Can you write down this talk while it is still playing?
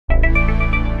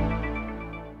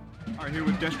Here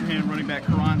with Destrehan running back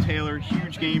Karon Taylor.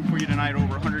 Huge game for you tonight, over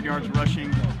 100 yards rushing,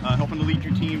 helping to lead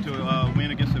your team to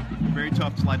win against a very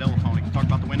tough Slidell opponent. Can you talk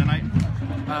about the win tonight?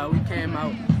 We came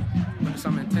out with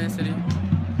some intensity.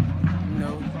 You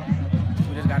know,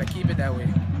 we just got to keep it that way.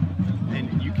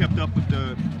 And you kept up with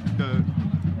the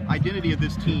identity of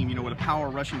this team, you know, with a power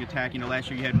rushing attack. You know, last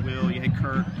year you had Will, you had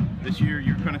Kurt. This year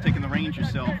you're kind of taking the reins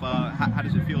yourself. How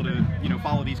does it feel to, you know,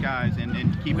 follow these guys and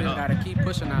keep it up? We got to keep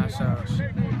pushing ourselves,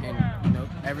 and you know,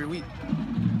 every week.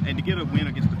 And to get a win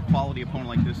against a quality opponent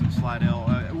like this in Slidell,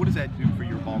 what does that do for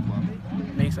your ball club?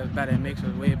 It makes us better. It makes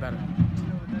us way better.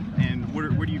 And where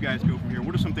do you guys go from here?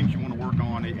 What are some things you want to work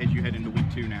on as you head into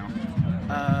week 2 now?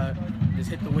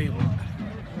 Just hit the weight room.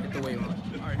 Hit the weight room.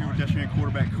 All right, here with Destrehan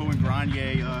quarterback Kohen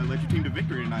Granier, led your team to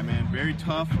victory tonight, man. Very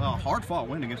tough, hard-fought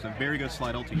win against a very good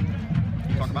Slidell team. Can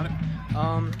you talk about it?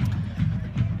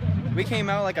 We came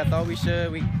out like I thought we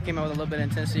should. We came out with a little bit of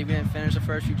intensity. We didn't finish the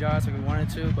first few drives like we wanted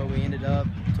to, but we ended up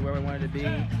to where we wanted to be.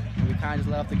 And we kind of just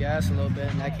let off the gas a little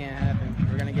bit, and that can't happen.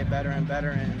 We're going to get better and better,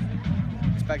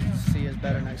 and expect to see us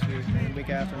better next week, and the week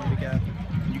after, and the week after.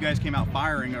 You guys came out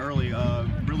firing early,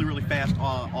 really fast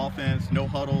offense, no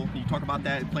huddle. Can you talk about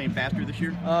that, playing faster this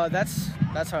year? That's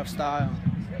our style.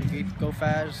 We go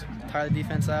fast, tire the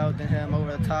defense out, then hit them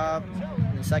over the top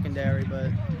in the secondary, but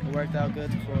it worked out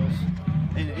good for us.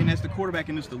 And as the quarterback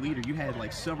and as the leader, you had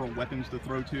like several weapons to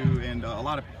throw to, and a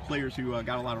lot of players who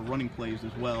got a lot of running plays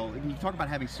as well. Can you talk about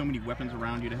having so many weapons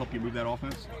around you to help you move that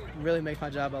offense? It really makes my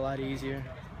job a lot easier.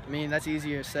 I mean, that's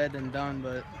easier said than done,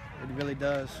 but it really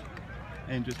does.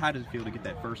 And just how does it feel to get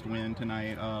that first win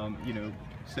tonight, you know,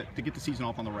 to get the season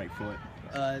off on the right foot?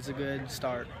 It's a good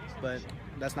start, but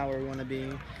that's not where we want to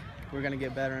be. We're going to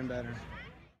get better and better.